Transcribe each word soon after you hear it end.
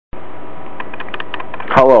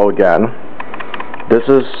Hello again. This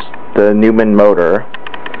is the Newman motor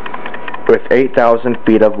with 8,000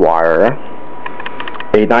 feet of wire,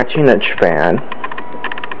 a 19-inch fan,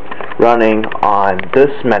 running on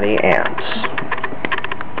this many amps.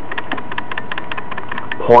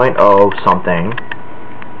 0.0 something,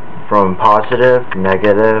 from positive,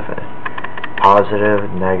 negative,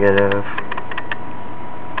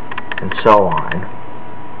 and so on.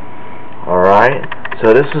 Alright,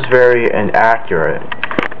 so this is very inaccurate.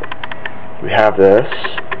 We have this,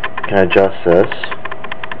 you can adjust this,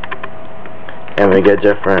 and we get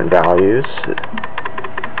different values.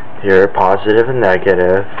 Here, positive and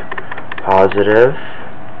negative, positive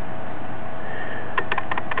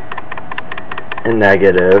and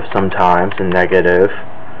negative sometimes, and negative.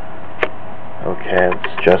 Okay, let's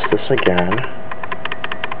adjust this again.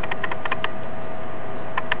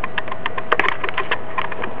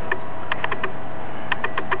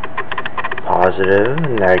 Positive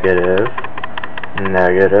and negative,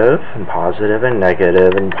 negative and positive and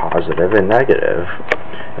negative and positive and negative.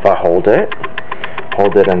 If I hold it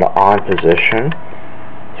in the on position,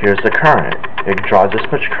 here's the current. It draws this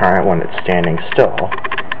much current when it's standing still.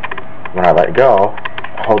 When I let go,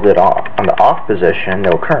 hold it on the off position,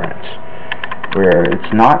 no current. Where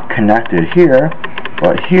it's not connected here,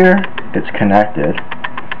 but here it's connected.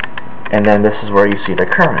 And then this is where you see the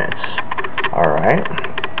currents. Alright.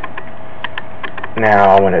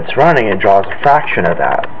 Now when it's running, it draws a fraction of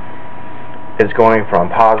that. It's going from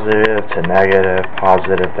positive to negative,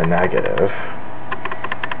 positive to negative.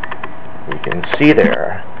 You can see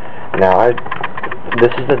there. Now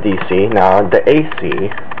this is the DC. Now the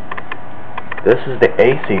AC. This is the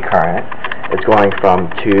AC current. It's going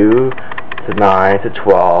from 2 to 9 to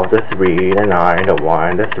 12 to 3 to 9 to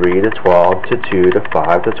 1 to 3 to 12 to 2 to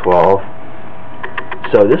 5 to 12.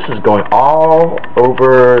 So this is going all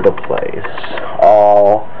over the place.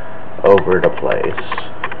 All over the place.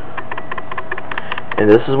 And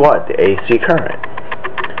this is what? The AC current.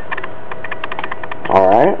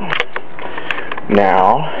 Alright.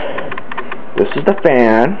 Now, this is the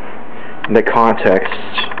fan in the context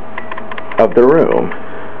of the room.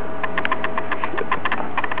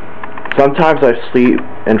 Sometimes I sleep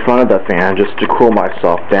in front of the fan just to cool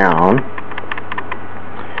myself down.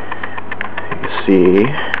 You see,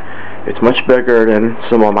 it's much bigger than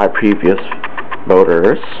some of my previous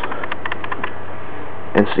motors.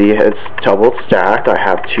 And see, it's double stacked. I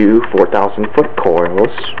have two 4,000 foot coils.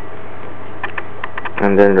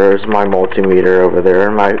 And then there's my multimeter over there,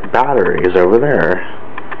 and my batteries over there.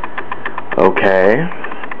 Okay.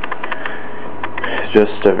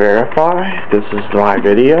 Just to verify, this is my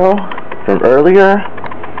video from earlier.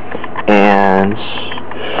 And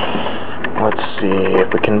let's see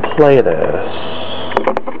if we can play this.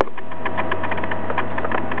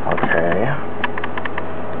 Okay.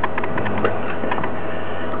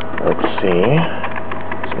 Let's see.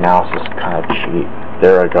 So now it's just kind of cheap.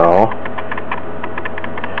 There we go.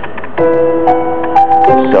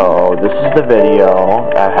 So this is the video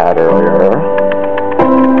I had earlier.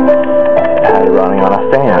 I had it running on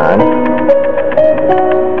a fan.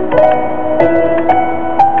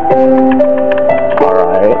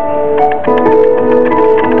 Alright.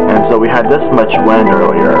 And so we had this much wind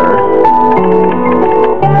earlier.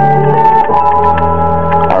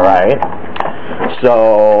 Alright.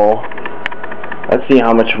 So let's see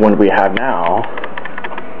how much wind we have now.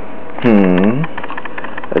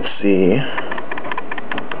 Let's see.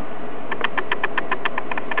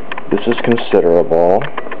 This is considerable.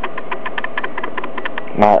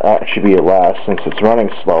 Might actually be less since it's running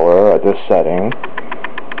slower at this setting.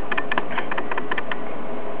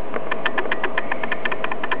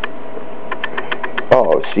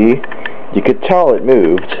 Oh, see? You could tell it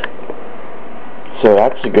moved. So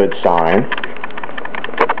that's a good sign.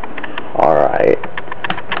 Alright.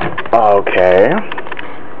 Okay.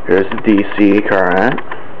 Here's the DC current.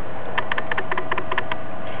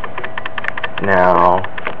 Now,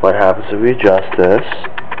 what happens if we adjust this?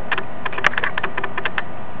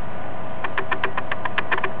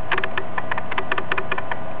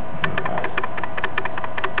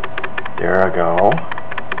 There we go.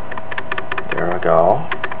 There we go.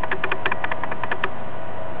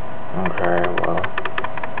 Okay, well,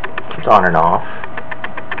 it's on and off.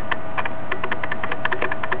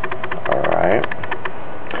 Alright.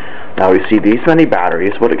 Now we see these many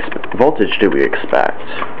batteries. What voltage do we expect?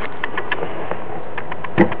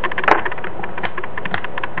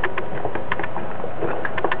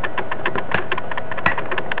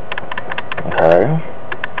 Okay.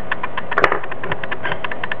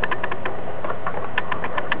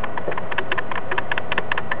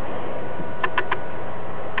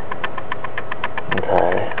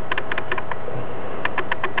 Okay.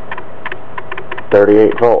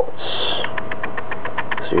 38 volts.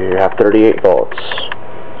 So you have 38 volts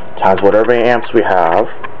times whatever amps we have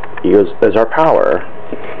is our power.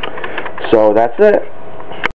 So that's it.